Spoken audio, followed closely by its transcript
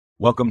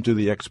Welcome to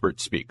The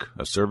Experts Speak,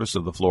 a service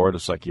of the Florida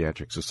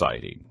Psychiatric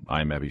Society.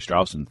 I'm Abby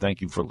Strauss, and thank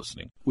you for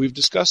listening. We've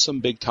discussed some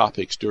big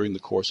topics during the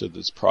course of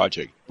this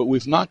project, but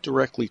we've not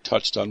directly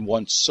touched on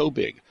one so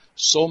big,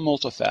 so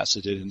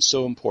multifaceted, and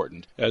so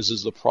important as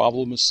is the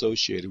problem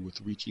associated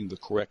with reaching the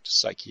correct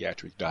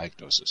psychiatric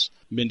diagnosis.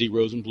 Mindy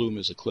Rosenbloom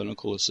is a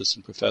clinical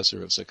assistant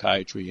professor of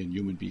psychiatry and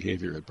human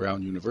behavior at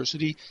Brown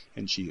University,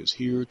 and she is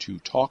here to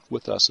talk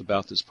with us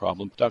about this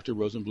problem. Dr.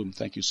 Rosenbloom,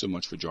 thank you so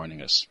much for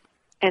joining us.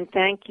 And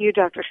thank you,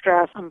 Dr.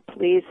 Strauss. I'm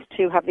pleased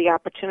to have the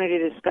opportunity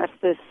to discuss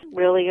this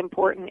really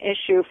important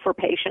issue for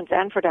patients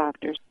and for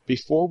doctors.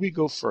 Before we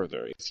go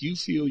further, if you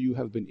feel you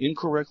have been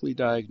incorrectly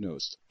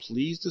diagnosed,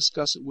 please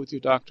discuss it with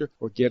your doctor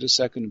or get a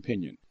second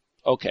opinion.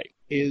 Okay,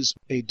 is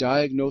a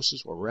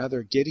diagnosis, or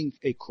rather getting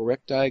a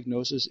correct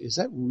diagnosis, is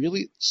that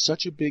really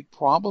such a big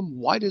problem?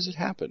 Why does it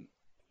happen?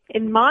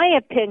 In my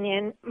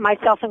opinion,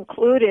 myself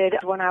included,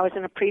 when I was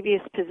in a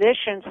previous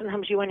position,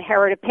 sometimes you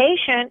inherit a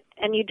patient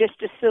and you just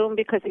assume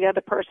because the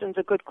other person's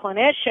a good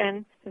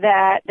clinician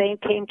that they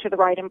came to the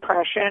right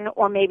impression,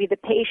 or maybe the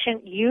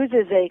patient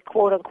uses a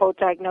quote-unquote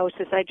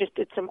diagnosis. I just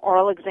did some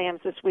oral exams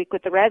this week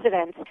with the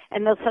residents,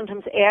 and they'll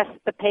sometimes ask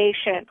the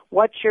patient,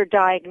 what's your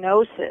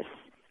diagnosis?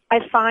 I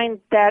find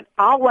that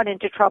I'll run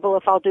into trouble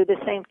if I'll do the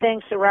same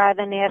thing. So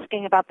rather than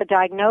asking about the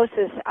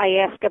diagnosis, I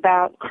ask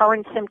about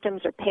current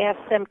symptoms or past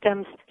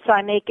symptoms. So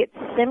I make it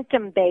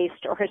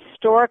symptom-based or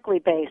historically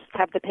based,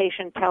 have the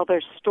patient tell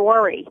their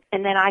story,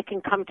 and then I can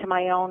come to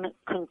my own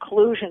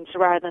conclusions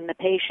rather than the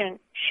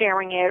patient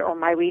sharing it or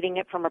my reading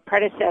it from a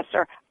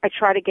predecessor. I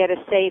try to get a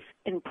safe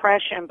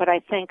impression, but I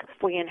think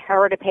if we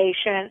inherit a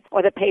patient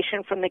or the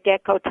patient from the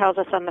get-go tells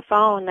us on the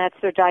phone that's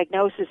their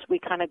diagnosis, we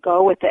kind of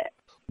go with it.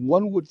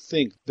 One would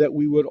think that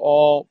we would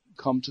all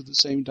come to the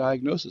same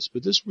diagnosis,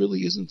 but this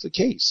really isn't the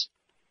case.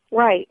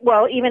 Right.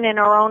 Well, even in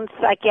our own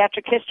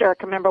psychiatric history, I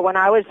can remember when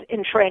I was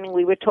in training,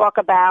 we would talk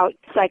about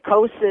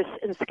psychosis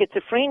and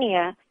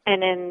schizophrenia,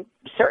 and in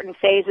certain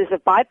phases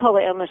of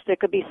bipolar illness, there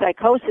could be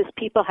psychosis.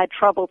 People had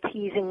trouble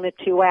teasing the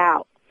two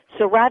out.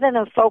 So rather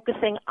than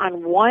focusing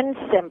on one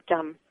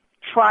symptom,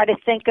 try to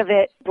think of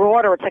it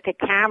broader. It's like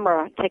a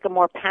camera. Take a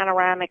more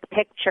panoramic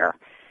picture.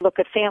 Look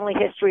at family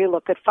history,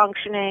 look at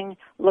functioning,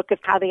 look at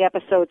how the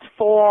episodes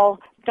fall.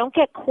 Don't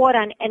get caught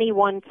on any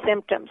one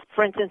symptom.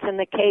 For instance, in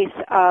the case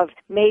of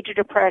major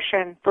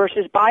depression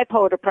versus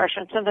bipolar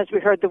depression, sometimes we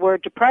heard the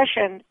word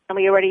depression and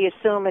we already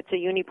assume it's a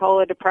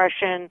unipolar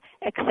depression,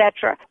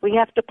 etc. We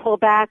have to pull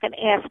back and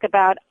ask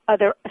about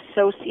other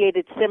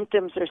associated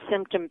symptoms or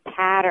symptom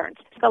patterns.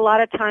 A lot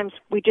of times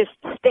we just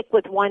stick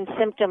with one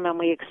symptom and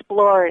we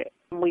explore it.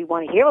 We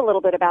want to hear a little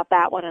bit about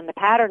that one and the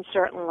pattern,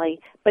 certainly,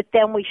 but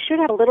then we should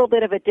have a little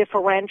bit of a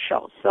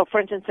differential. So,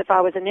 for instance, if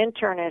I was an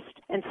internist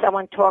and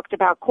someone talked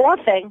about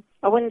coughing,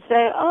 I wouldn't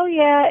say, oh,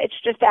 yeah,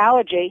 it's just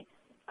allergy.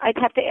 I'd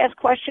have to ask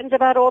questions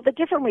about all the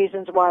different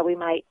reasons why we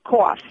might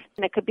cough.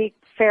 And it could be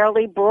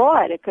fairly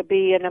broad. It could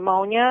be a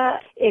pneumonia.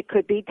 It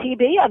could be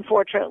TB,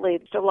 unfortunately.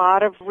 There's a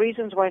lot of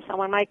reasons why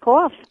someone might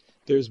cough.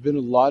 There's been a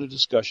lot of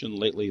discussion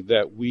lately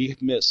that we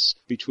miss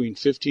between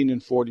 15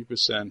 and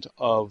 40%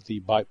 of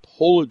the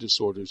bipolar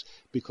disorders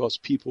because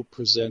people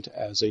present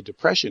as a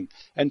depression.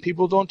 And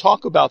people don't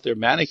talk about their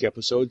manic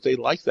episodes. They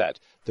like that.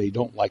 They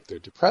don't like their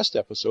depressed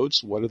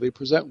episodes. What do they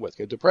present with?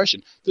 A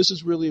depression. This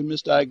is really a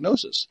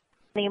misdiagnosis.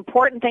 The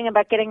important thing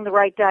about getting the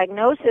right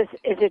diagnosis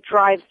is it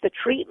drives the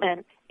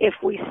treatment. If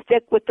we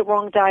stick with the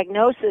wrong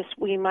diagnosis,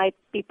 we might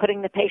be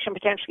putting the patient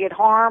potentially at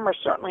harm or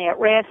certainly at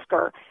risk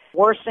or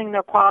worsening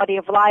their quality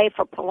of life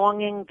or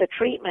prolonging the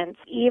treatments.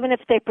 Even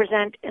if they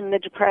present in the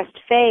depressed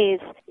phase,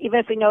 even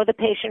if we know the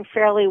patient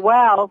fairly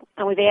well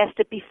and we've asked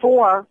it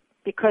before,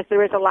 because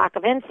there is a lack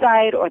of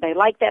insight or they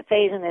like that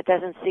phase and it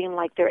doesn't seem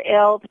like they're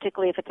ill,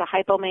 particularly if it's a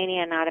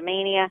hypomania and not a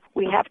mania,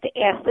 we have to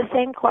ask the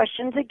same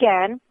questions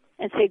again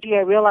and say, gee, I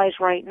realize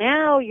right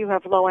now you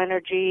have low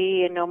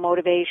energy and no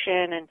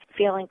motivation and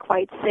feeling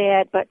quite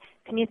sad, but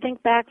can you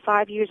think back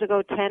 5 years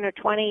ago, 10 or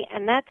 20?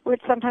 And that's where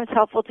it's sometimes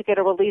helpful to get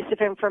a release of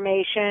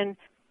information,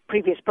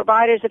 previous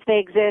providers if they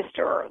exist,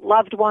 or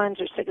loved ones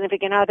or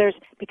significant others,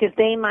 because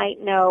they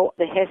might know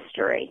the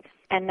history.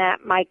 And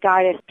that might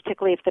guide us,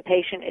 particularly if the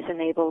patient isn't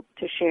able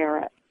to share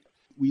it.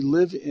 We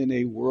live in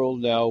a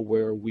world now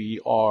where we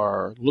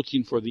are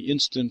looking for the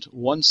instant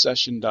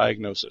one-session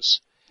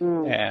diagnosis.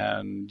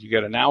 And you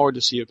get an hour to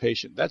see a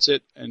patient. That's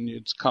it, and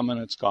it's come and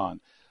it's gone.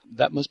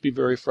 That must be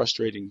very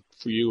frustrating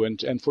for you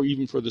and for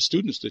even for the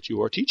students that you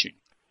are teaching.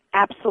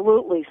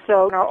 Absolutely.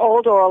 So in our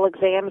old oral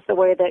exams, the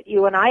way that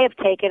you and I have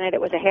taken it,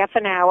 it was a half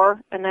an hour,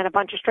 and then a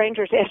bunch of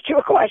strangers asked you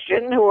a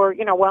question who are,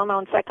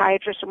 well-known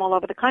psychiatrists from all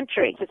over the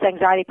country. It's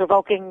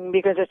anxiety-provoking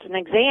because it's an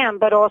exam,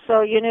 but also,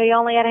 you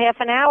only had a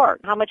half an hour.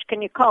 How much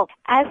can you cull?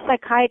 As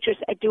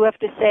psychiatrists, I do have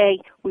to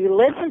say we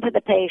listen to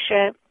the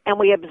patient and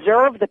we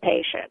observe the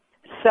patient.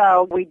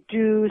 So we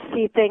do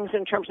see things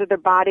in terms of their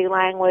body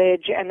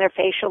language and their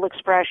facial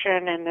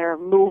expression and their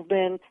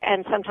movement.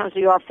 And sometimes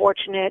we are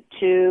fortunate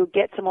to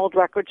get some old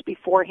records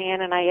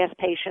beforehand, and I ask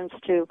patients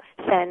to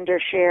send or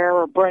share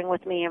or bring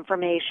with me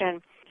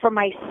information. For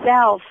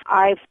myself,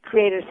 I've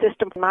created a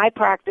system for my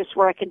practice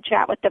where I can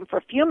chat with them for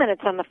a few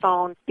minutes on the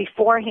phone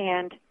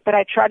beforehand, but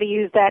I try to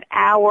use that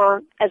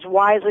hour as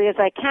wisely as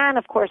I can.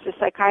 Of course, as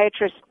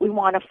psychiatrists, we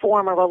want to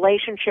form a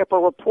relationship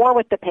or rapport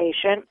with the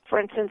patient. For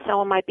instance,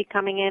 someone might be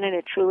coming in and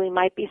it truly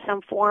might be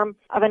some form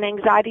of an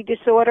anxiety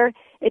disorder.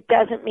 It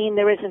doesn't mean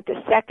there isn't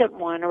a second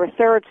one or a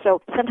third.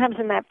 So sometimes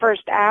in that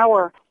first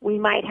hour, we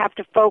might have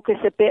to focus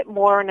a bit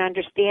more on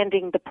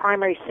understanding the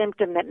primary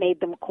symptom that made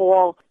them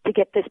call to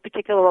get this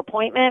particular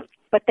appointment.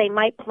 But they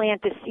might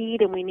plant a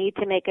seed, and we need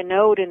to make a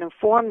note and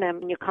inform them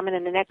when you come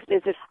in the next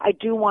visit, I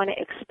do want to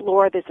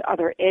explore this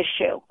other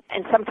issue.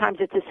 And sometimes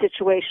it's a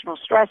situational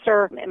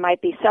stressor. It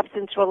might be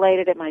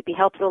substance-related. It might be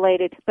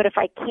health-related. But if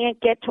I can't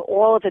get to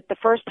all of it the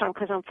first time,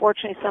 because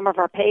unfortunately some of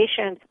our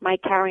patients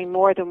might carry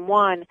more than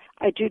one,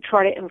 I do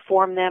try to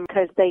inform them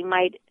because they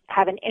might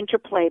have an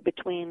interplay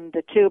between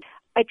the two.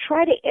 I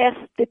try to ask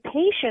the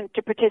patient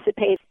to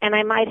participate, and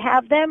I might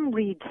have them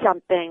read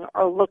something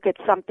or look at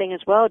something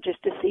as well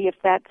just to see if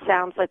that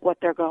sounds like what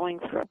they're going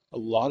through. A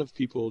lot of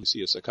people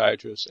see a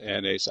psychiatrist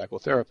and a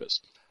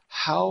psychotherapist.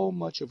 How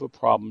much of a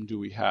problem do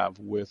we have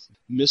with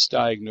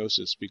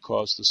misdiagnosis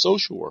because the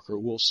social worker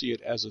will see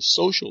it as a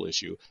social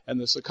issue and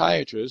the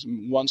psychiatrist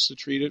wants to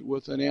treat it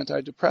with an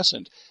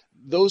antidepressant?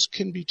 Those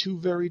can be two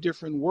very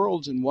different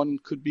worlds, and one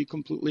could be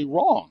completely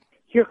wrong.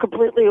 You're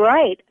completely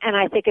right, and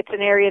I think it's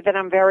an area that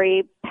I'm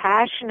very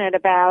passionate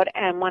about,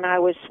 and when I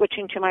was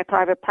switching to my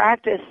private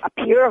practice, a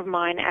peer of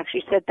mine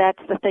actually said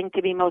that's the thing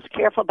to be most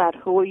careful about.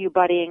 Who are you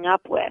buddying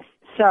up with?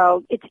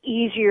 So it's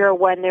easier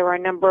when there are a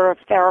number of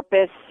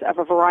therapists of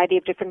a variety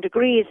of different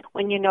degrees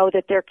when you know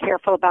that they're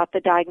careful about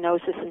the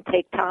diagnosis and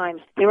take time.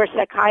 There are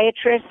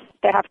psychiatrists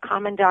that have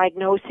common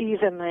diagnoses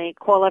and they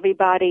call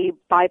everybody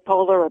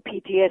bipolar or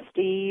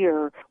PTSD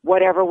or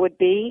whatever would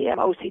be,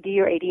 OCD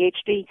or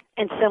ADHD.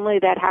 And similarly,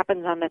 that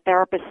happens on the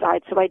therapist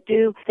side. So I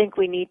do think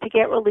we need to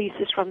get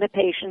releases from the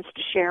patients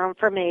to share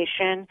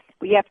information.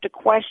 We have to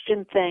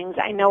question things.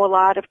 I know a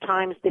lot of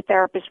times the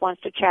therapist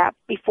wants to chat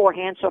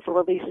beforehand, so if a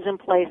release is in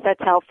place,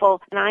 that's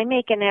helpful. And I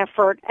make an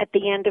effort at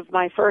the end of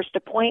my first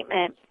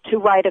appointment to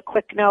write a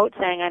quick note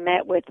saying I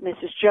met with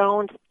Mrs.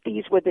 Jones.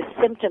 These were the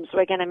symptoms. So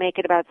again, I make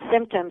it about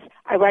symptoms.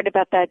 I write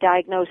about that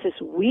diagnosis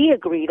we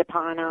agreed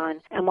upon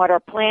and what our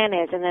plan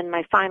is. And then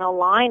my final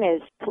line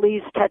is,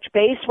 please touch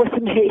base with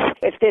me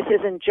if this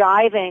isn't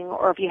jiving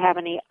or if you have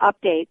any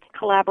updates.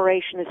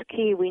 Collaboration is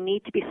key. We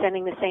need to be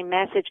sending the same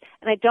message.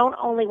 And I don't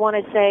only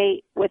want to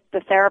say with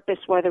the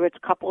therapist, whether it's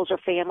couples or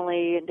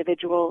family,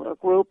 individual or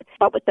group,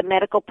 but with the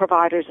medical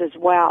providers as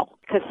well.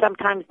 Because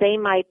sometimes they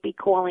might be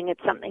calling it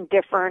something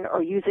different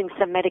or using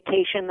some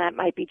medication that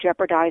might be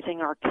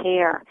jeopardizing our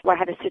care. I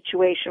had a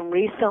situation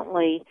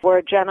recently where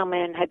a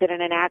gentleman had been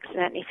in an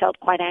accident and he felt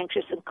quite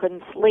anxious and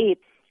couldn't sleep.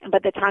 And by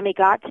the time he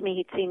got to me,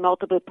 he'd seen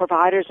multiple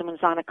providers and was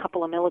on a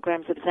couple of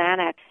milligrams of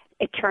Xanax.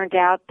 It turned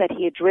out that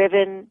he had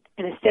driven,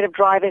 and instead of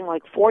driving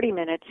like 40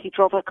 minutes, he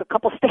drove like a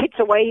couple states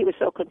away. He was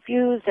so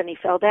confused, and he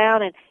fell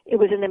down, and it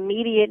was an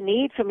immediate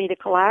need for me to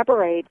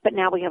collaborate, but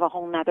now we have a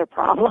whole nother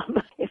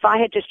problem. If I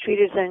had just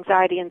treated his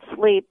anxiety and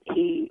sleep,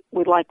 he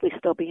would likely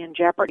still be in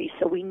jeopardy.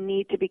 So we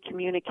need to be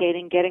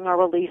communicating, getting our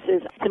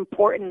releases. It's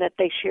important that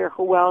they share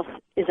who else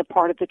is a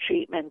part of the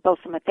treatment, both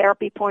from a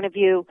therapy point of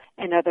view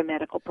and other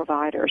medical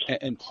providers.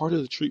 And part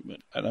of the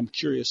treatment, and I'm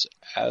curious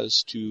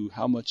as to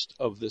how much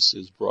of this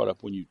is brought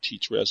up when you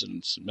teach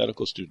residents and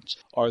medical students,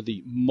 are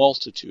the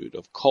multitude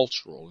of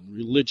cultural and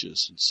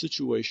religious and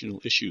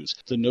situational issues,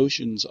 the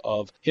notions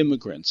of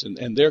immigrants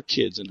and their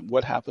kids and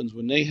what happens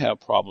when they have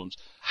problems.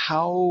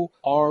 How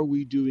are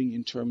we doing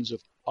in terms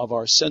of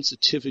our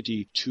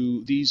sensitivity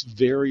to these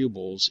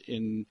variables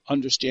in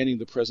understanding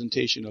the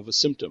presentation of a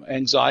symptom?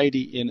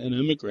 Anxiety in an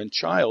immigrant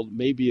child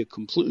may be a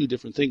completely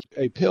different thing.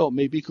 A pill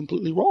may be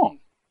completely wrong.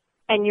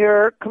 And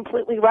you're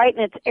completely right,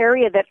 and it's an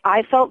area that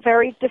I felt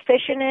very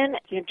deficient in.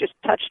 You just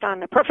touched on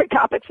the perfect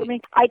topic for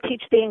me. I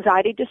teach the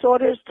anxiety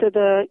disorders to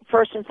the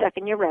first and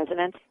second year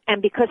residents,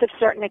 and because of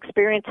certain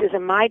experiences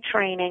in my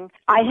training,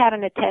 I had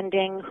an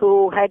attending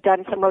who had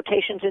done some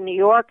rotations in New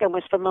York and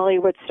was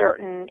familiar with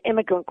certain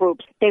immigrant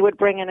groups. They would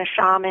bring in a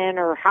shaman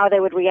or how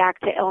they would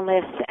react to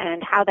illness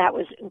and how that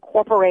was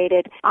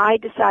incorporated. I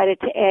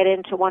decided to add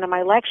into one of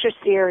my lecture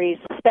series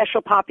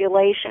special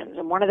populations,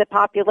 and one of the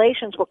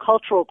populations were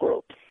cultural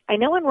groups. I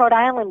know in Rhode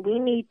Island we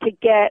need to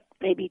get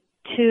maybe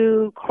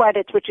 2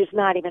 credits, which is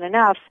not even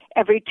enough,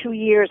 every 2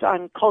 years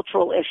on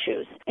cultural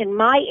issues. In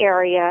my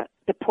area,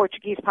 the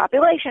Portuguese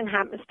population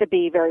happens to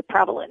be very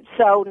prevalent.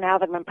 So now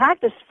that I'm in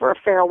practice for a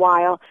fair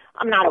while,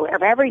 I'm not aware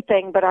of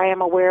everything, but I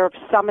am aware of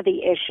some of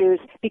the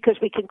issues because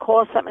we can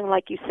call something,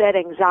 like you said,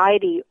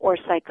 anxiety or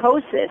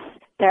psychosis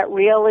that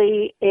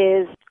really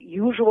is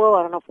usual,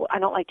 I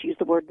don't like to use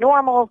the word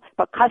normal,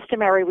 but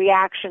customary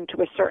reaction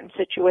to a certain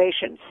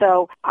situation.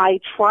 So I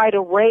try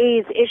to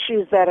raise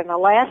issues that an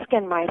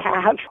Alaskan might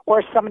have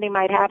or somebody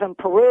might have in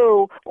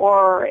Peru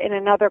or in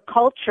another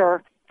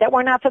culture that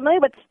we're not familiar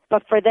with,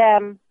 but for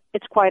them,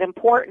 it's quite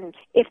important.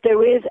 If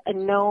there is a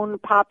known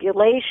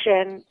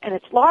population and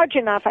it's large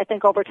enough, I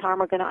think over time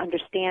we're going to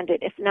understand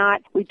it. If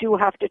not, we do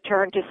have to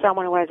turn to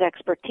someone who has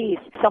expertise.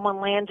 Someone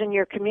lands in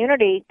your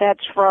community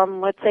that's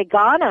from, let's say,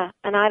 Ghana,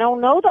 and I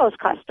don't know those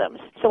customs.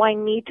 So I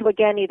need to,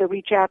 again, either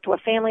reach out to a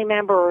family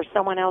member or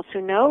someone else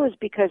who knows,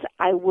 because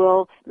I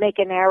will make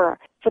an error.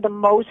 For the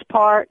most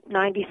part,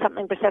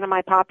 90-something% of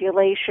my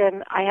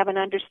population, I have an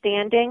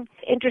understanding.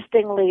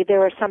 Interestingly,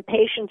 there are some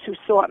patients who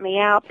sought me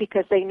out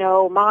because they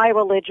know my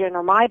religion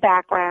or my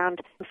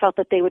background and felt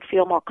that they would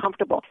feel more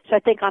comfortable. So I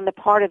think on the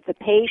part of the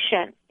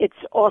patient, it's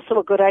also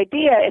a good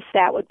idea, if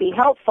that would be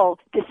helpful,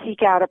 to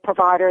seek out a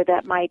provider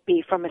that might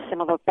be from a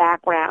similar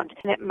background.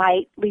 And it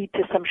might lead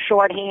to some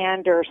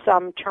shorthand or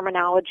some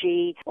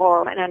terminology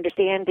or an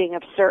understanding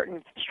of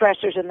certain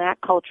stressors in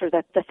that culture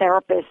that the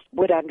therapist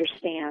would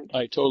understand.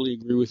 I totally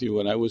agree with you.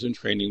 When I was in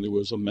training, there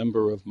was a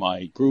member of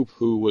my group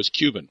who was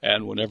Cuban,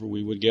 and whenever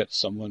we would get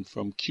someone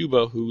from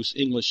Cuba whose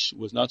English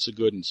was not so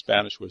good and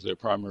Spanish was their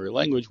primary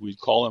language, we'd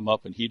call him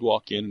up and he'd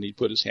walk in and he'd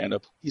put his hand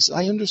up. He said,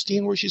 I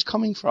understand where she's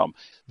coming from.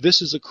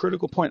 This is a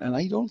critical point, and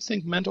I don't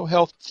think mental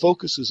health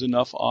focuses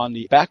enough on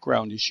the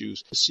background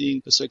issues.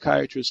 Seeing a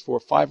psychiatrist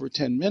for 5 or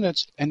 10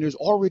 minutes and there's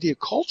already a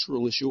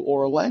cultural issue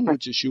or a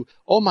language issue,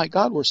 oh my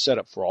God, we're set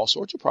up for all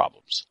sorts of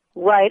problems.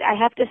 Right. I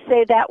have to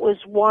say that was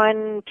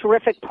one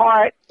terrific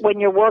part when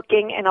you're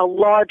working in a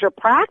larger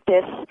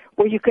practice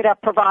where you could have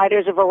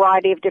providers of a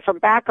variety of different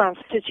backgrounds,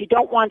 since you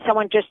don't want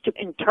someone just to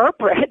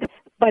interpret,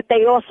 but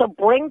they also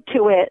bring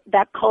to it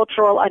that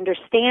cultural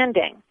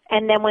understanding.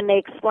 And then when they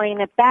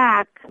explain it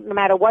back, no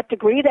matter what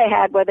degree they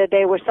had, whether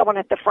they were someone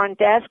at the front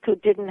desk who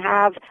didn't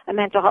have a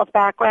mental health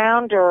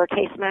background or a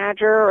case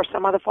manager or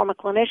some other form of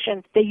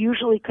clinician, they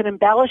usually could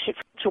embellish it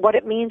to what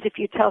it means if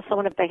you tell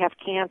someone if they have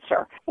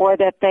cancer or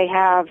that they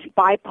have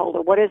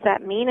bipolar. What does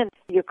that mean? And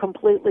you're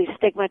completely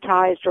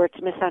stigmatized or it's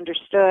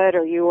misunderstood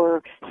or you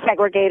are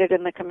segregated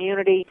in the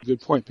community. Good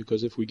point,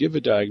 because if we give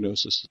a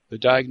diagnosis, the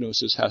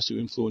diagnosis has to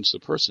influence the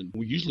person.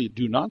 We usually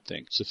do not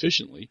think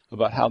sufficiently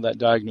about how that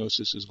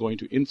diagnosis is going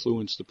to influence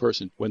the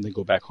person when they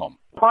go back home.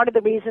 Part of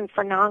the reason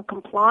for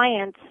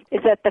noncompliance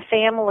is that the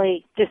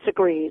family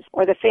disagrees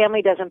or the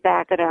family doesn't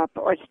back it up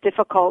or it's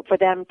difficult for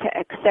them to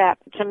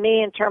accept. To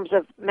me, in terms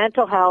of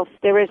mental health,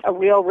 there is a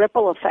real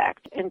ripple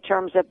effect in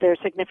terms of their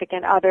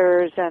significant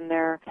others and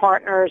their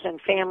partners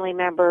and family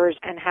members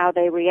and how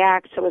they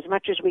react. So as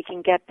much as we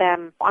can get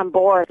them on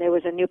board, there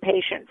was a new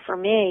patient for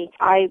me.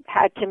 I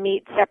had to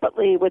meet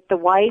separately with the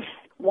wife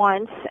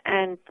once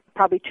and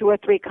probably 2 or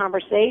 3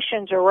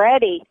 conversations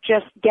already,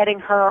 just getting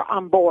her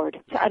on board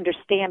to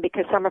understand,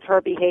 because some of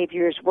her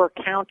behaviors were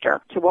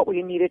counter to what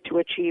we needed to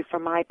achieve for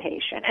my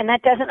patient. And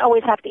that doesn't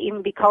always have to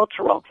even be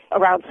cultural.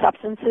 Around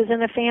substances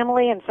in a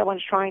family and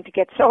someone's trying to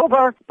get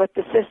sober, but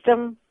the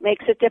system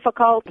makes it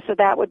difficult, so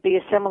that would be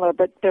a similar,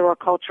 but there are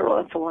cultural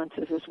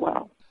influences as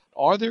well.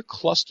 Are there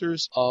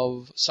clusters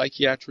of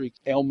psychiatric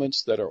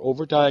ailments that are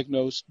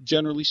overdiagnosed,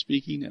 generally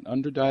speaking, and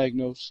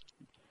underdiagnosed?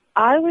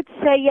 I would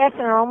say yes,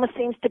 and there almost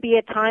seems to be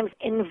at times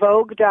in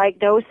vogue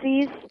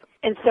diagnoses.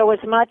 And so as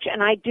much,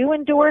 and I do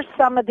endorse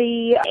some of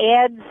the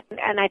ads,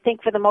 and I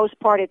think for the most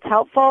part it's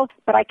helpful,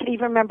 but I can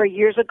even remember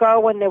years ago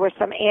when there were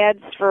some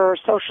ads for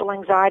social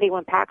anxiety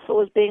when Paxil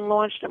was being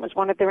launched, and it was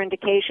one of their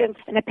indications,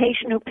 and a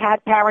patient who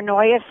had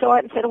paranoia saw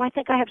it and said, I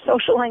think I have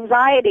social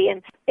anxiety,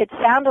 and it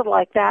sounded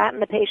like that,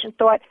 and the patient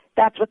thought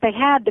that's what they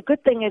had. The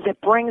good thing is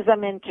it brings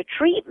them into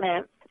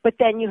treatment, but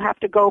then you have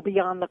to go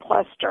beyond the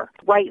cluster.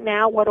 Right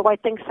now, what do I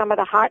think some of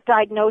the hot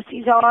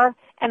diagnoses are?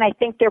 And I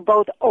think they're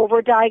both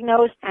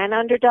overdiagnosed and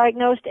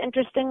underdiagnosed,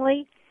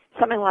 interestingly.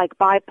 Something like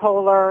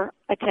bipolar,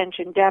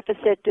 attention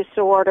deficit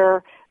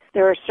disorder.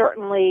 There are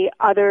certainly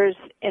others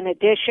in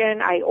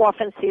addition. I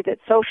often see that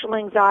social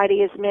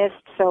anxiety is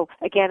missed. So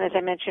again, as I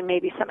mentioned,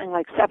 maybe something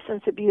like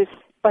substance abuse.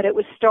 But it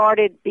was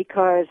started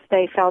because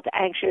they felt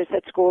anxious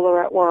at school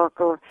or at work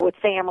or with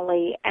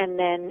family, and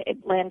then it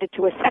landed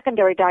to a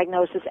secondary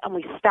diagnosis, and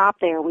we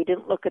stopped there. We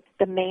didn't look at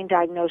the main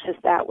diagnosis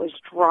that was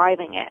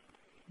driving it.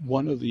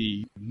 One of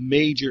the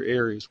major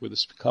areas where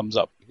this comes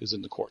up is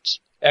in the courts.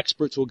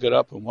 Experts will get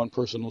up and one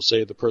person will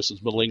say the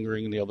person's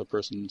malingering and the other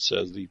person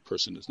says the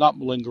person is not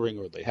malingering,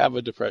 or they have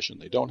a depression,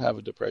 they don't have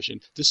a depression.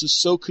 This is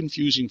so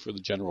confusing for the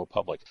general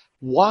public.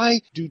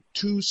 Why do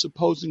 2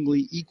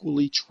 supposedly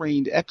equally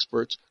trained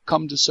experts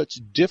come to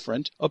such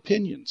different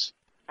opinions?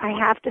 I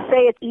have to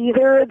say it's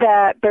either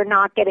that they're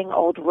not getting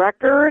old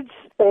records,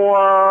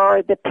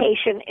 or the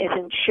patient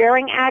isn't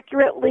sharing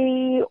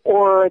accurately,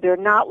 or they're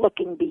not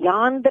looking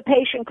beyond the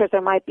patient because there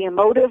might be a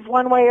motive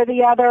one way or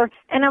the other.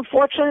 And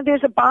unfortunately,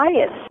 there's a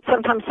bias.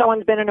 Sometimes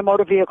someone's been in a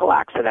motor vehicle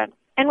accident.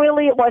 And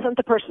really, it wasn't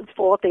the person's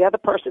fault. The other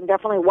person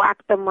definitely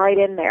whacked them right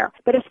in there.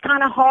 But it's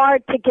kind of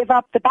hard to give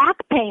up the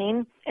back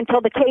pain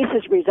until the case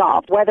is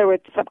resolved. Whether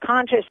it's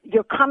subconscious,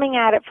 you're coming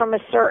at it from a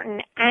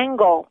certain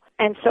angle.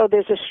 And so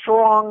there's a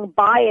strong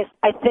bias.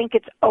 I think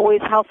it's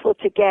always helpful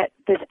to get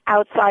this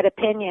outside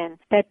opinion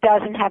that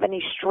doesn't have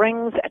any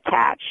strings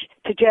attached,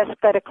 to just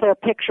get a clear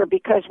picture,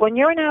 because when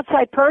you're an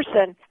outside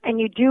person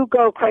and you do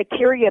go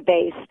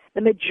criteria-based,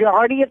 the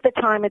majority of the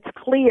time it's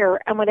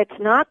clear, and when it's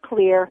not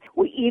clear,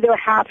 we either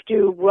have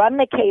to run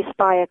the case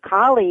by a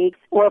colleague,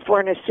 or if we're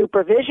in a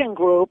supervision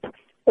group,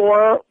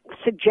 or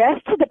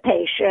suggest to the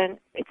patient,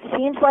 it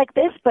seems like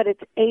this, but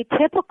it's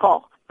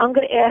atypical. I'm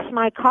going to ask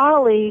my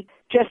colleague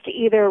just to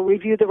either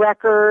review the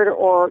record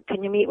or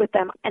can you meet with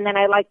them? And then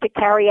I like to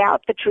carry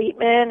out the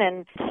treatment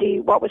and see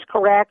what was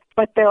correct.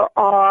 But there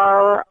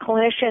are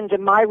clinicians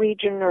in my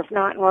region, or if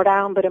not in Rhode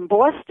Island, but in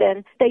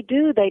Boston, they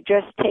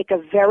just take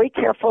a very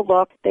careful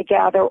look. They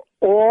gather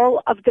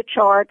all of the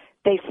charts.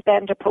 They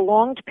spend a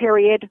prolonged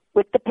period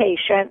with the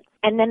patient,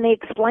 and then they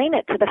explain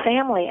it to the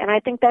family. And I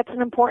think that's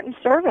an important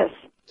service.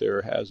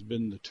 There has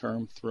been the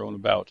term thrown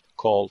about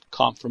called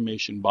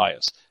confirmation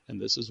bias. And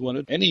this is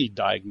when any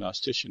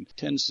diagnostician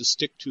tends to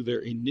stick to their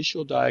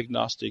initial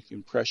diagnostic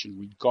impression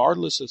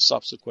regardless of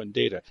subsequent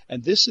data.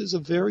 And this is a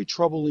very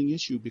troubling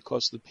issue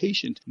because the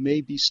patient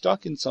may be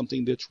stuck in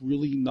something that's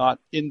really not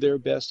in their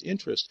best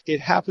interest. It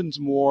happens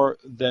more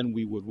than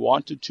we would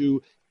want it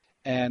to,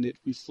 and it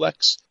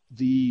reflects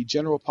the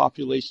general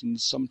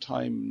population's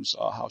sometimes,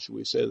 how should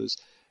we say this,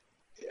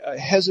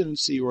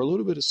 hesitancy or a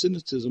little bit of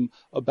cynicism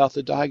about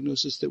the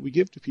diagnosis that we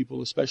give to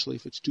people, especially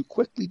if it's too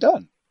quickly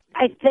done.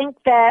 I think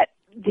that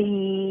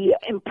the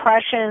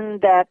impression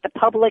that the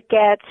public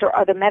gets or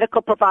other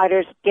medical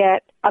providers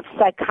get of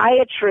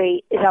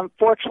psychiatry is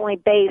unfortunately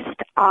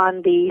based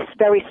on the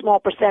very small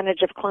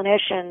percentage of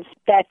clinicians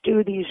that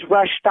do these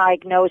rush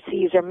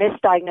diagnoses or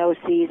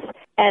misdiagnoses,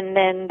 and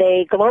then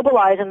they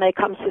globalize and they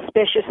become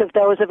suspicious of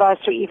those of us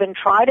who even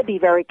try to be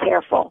very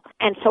careful.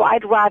 And so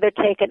I'd rather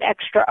take an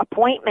extra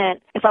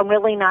appointment if I'm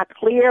really not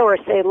clear, or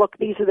say, look,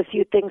 these are the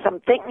few things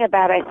I'm thinking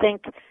about. I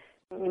think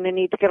they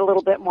need to get a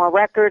little bit more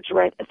records,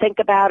 right? Think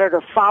about it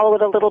or follow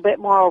it a little bit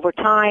more over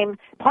time.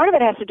 Part of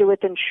it has to do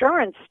with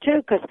insurance, too,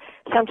 because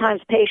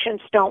sometimes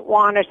patients don't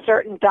want a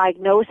certain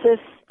diagnosis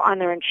on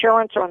their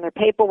insurance or on their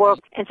paperwork,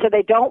 and so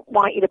they don't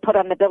want you to put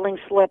on the billing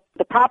slip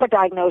the proper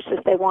diagnosis.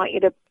 They want you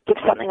to give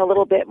something a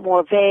little bit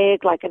more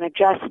vague, like an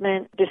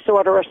adjustment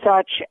disorder or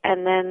such,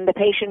 and then the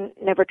patient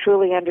never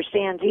truly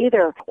understands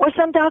either. Or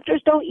some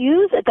doctors don't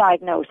use a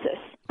diagnosis.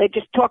 They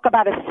just talk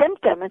about a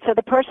symptom, and so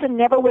the person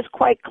never was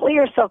quite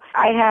clear. So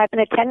I had an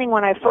attending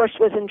when I first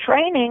was in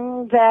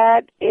training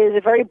that is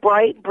a very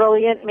bright,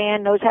 brilliant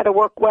man, knows how to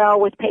work well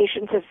with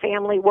patients and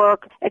family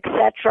work,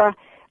 etc.,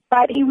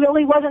 but he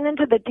really wasn't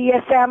into the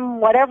DSM,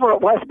 whatever it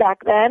was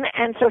back then.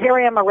 And so here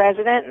I am, a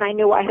resident, and I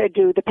knew I had to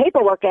do the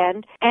paperwork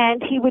end.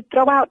 And he would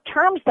throw out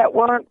terms that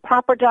weren't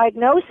proper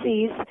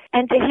diagnoses.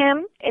 And to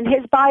him, in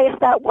his bias,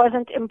 that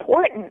wasn't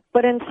important.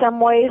 But in some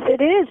ways it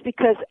is,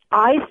 because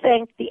I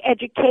think the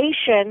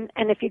education,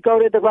 and if you go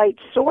to the right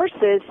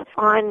sources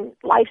on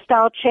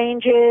lifestyle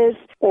changes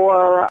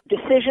or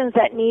decisions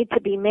that need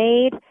to be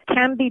made,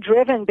 can be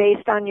driven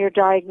based on your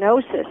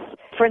diagnosis.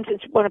 For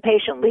instance, when a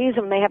patient leaves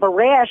and they have a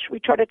rash, we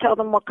try to tell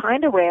them what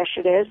kind of rash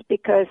it is,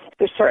 because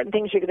there's certain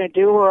things you're going to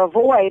do or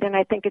avoid, and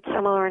I think it's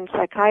similar in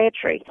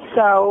psychiatry.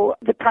 So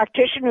the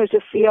practitioners who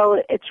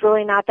feel it's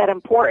really not that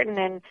important,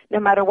 and no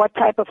matter what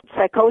type of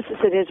psychosis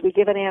it is, we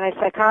give an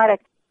antipsychotic,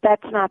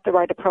 that's not the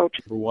right approach.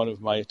 One of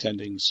my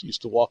attendings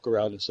used to walk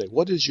around and say,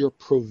 what is your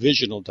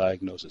provisional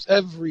diagnosis?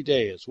 Every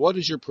day is, what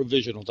is your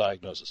provisional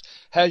diagnosis?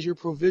 Has your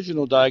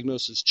provisional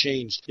diagnosis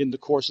changed in the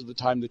course of the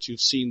time that you've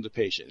seen the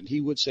patient? And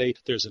he would say,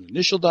 there's an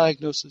initial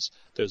diagnosis,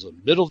 there's a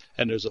middle,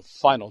 and there's a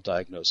final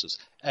diagnosis.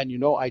 And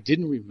I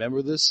didn't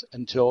remember this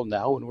until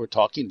now when we're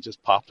talking. It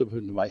just popped up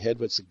into my head,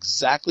 but it's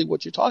exactly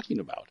what you're talking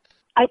about.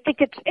 I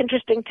think it's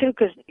interesting, too,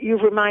 because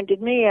you've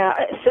reminded me,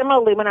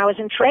 similarly, when I was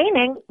in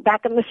training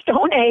back in the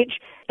Stone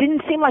Age,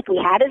 didn't seem like we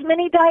had as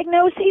many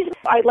diagnoses.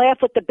 I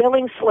laugh with the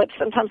billing slips.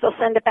 Sometimes they'll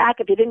send it back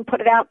if you didn't put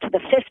it out to the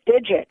fifth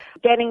digit.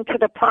 Getting to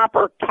the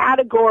proper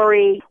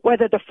category,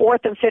 whether the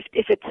fourth and fifth,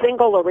 if it's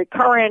single or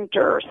recurrent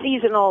or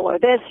seasonal or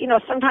this,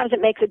 sometimes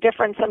it makes a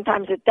difference,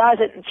 sometimes it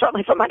doesn't. And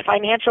certainly from a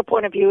financial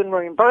point of view and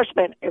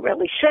reimbursement, it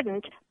really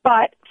shouldn't.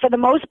 But for the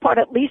most part,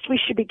 at least we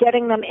should be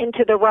getting them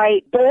into the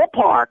right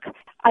ballpark.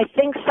 I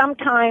think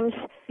sometimes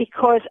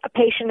because a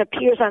patient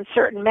appears on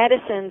certain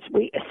medicines,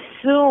 we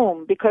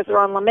assume because they're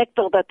on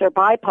Lamictal that they're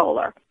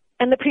bipolar.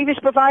 And the previous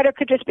provider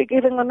could just be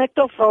giving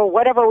Lamictal for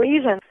whatever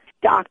reason.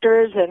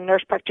 Doctors and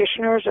nurse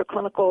practitioners or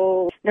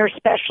clinical nurse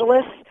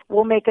specialists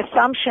will make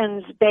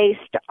assumptions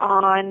based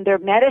on their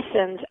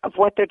medicines of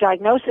what their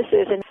diagnosis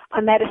is. And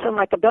a medicine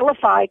like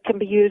Abilify can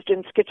be used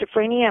in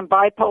schizophrenia and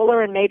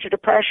bipolar and major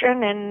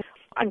depression, and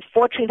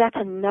unfortunately, that's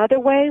another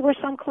way where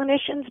some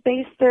clinicians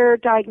base their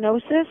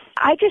diagnosis.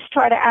 I just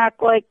try to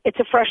act like it's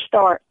a fresh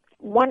start.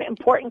 One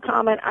important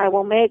comment I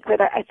will make that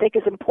I think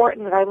is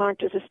important that I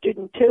learned as a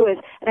student, too, is,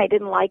 and I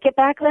didn't like it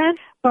back then,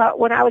 but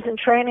when I was in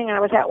training and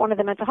I was at one of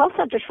the mental health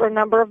centers for a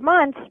number of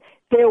months,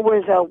 there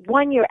was a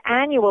 1-year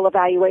annual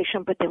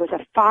evaluation, but there was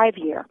a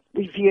 5-year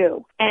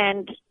review.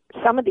 And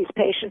some of these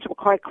patients were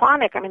quite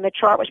chronic. I mean, the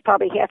chart was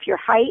probably half your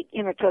height,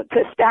 to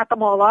stack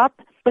them all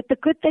up. But the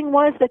good thing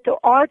was that there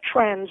are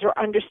trends or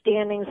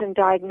understandings and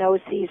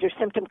diagnoses or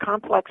symptom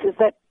complexes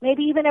that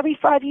maybe even every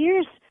 5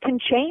 years can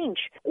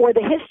change, or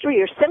the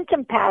history or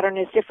symptom pattern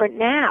is different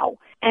now.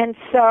 And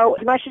so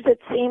as much as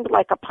it seemed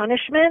like a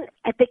punishment,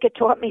 I think it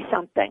taught me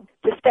something.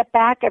 To step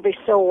back every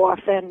so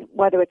often,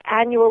 whether it's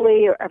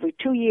annually or every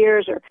 2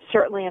 years, or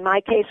certainly in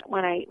my case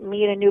when I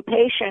meet a new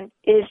patient,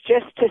 is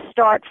just to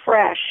start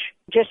fresh.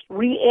 Just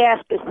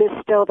re-ask, is this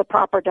still the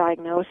proper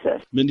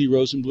diagnosis? Mindy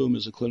Rosenbloom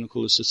is a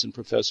clinical assistant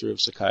professor of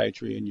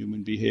psychiatry and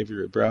human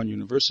behavior at Brown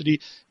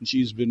University, and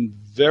she's been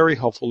very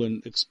helpful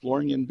in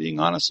exploring and being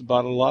honest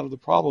about a lot of the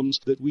problems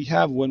that we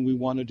have when we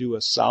want to do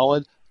a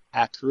solid,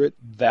 accurate,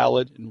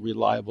 valid, and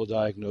reliable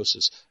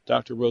diagnosis.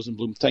 Dr.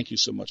 Rosenbloom, thank you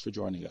so much for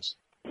joining us.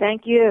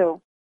 Thank you.